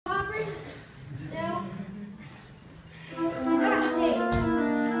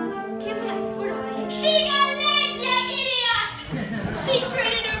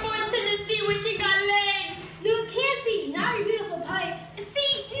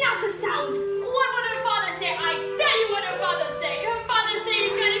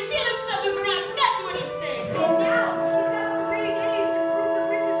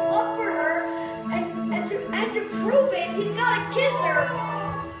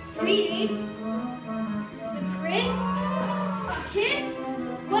3 days. The prince? A kiss?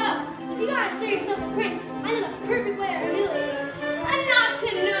 Well, if you gotta spare yourself a prince, I know the perfect way of humiliating him. And not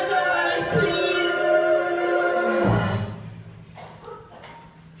another word, please.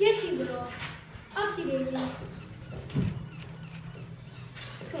 Yes, you will. Upsy daisy.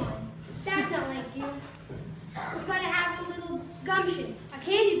 Come on, that's not like you. You gotta have a little gumption, a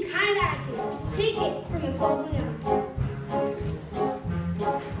can-do kind of attitude. Take it from a girl who knows.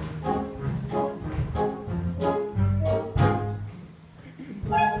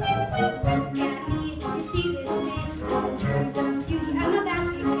 Look at me, you see this face. In terms of beauty, I'm a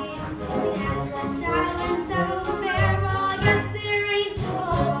basket case. And as for style and savoir-faire, well, I guess there ain't a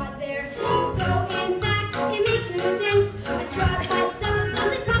whole lot there. Though in fact, it makes no sense. I strut my stuff with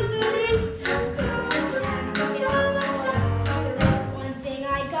lots of confidence. Good back, get off the wall. There is one thing I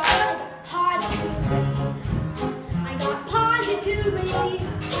got positivity. I got positivity.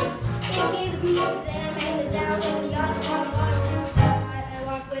 It gives me the zen and the zout and the odd one. That's why I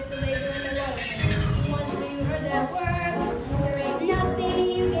walk with the label in the road. Once you heard that word, there ain't nothing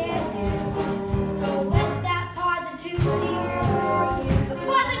you can do. So let that positivity work for you. The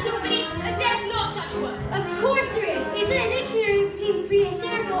positivity? There's no such word. Of course there is. It's in a dictionary between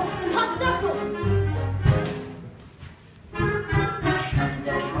pre-hysterical and popsicle. She's a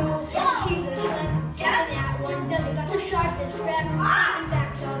schmo, she's a slip, and that one doesn't got the sharpest rep. In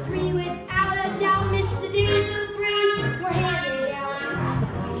fact, all three without a doubt miss the days of praise were handed out.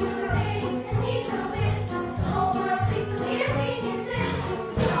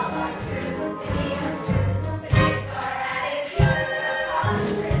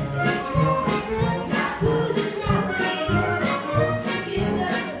 Whose atrocity gives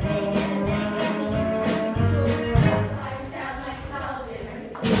us the pain and the thing and the even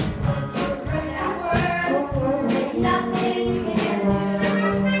once you heard that word, there ain't nothing you can do.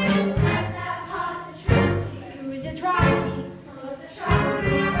 Whose atrocity?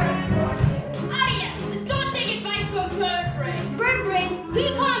 Ah yes, don't take advice from bird brain. Bird brains? Who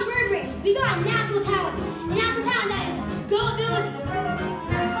you calling bird brains? We got a natural talent. A natural talent that is gullibility.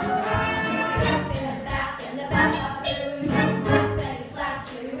 Up in the back, and the back up through. Flap, belly, flap,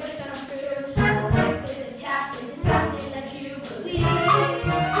 till your wish comes true. The tip is a tap into something that you believe.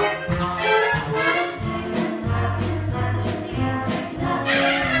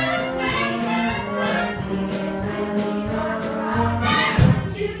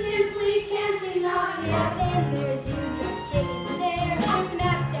 You simply can't think of it, and there's you just sitting there.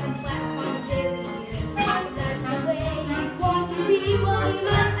 Smack them flat on the table here. If that's the way you want to be, well, you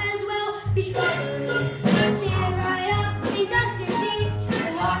might.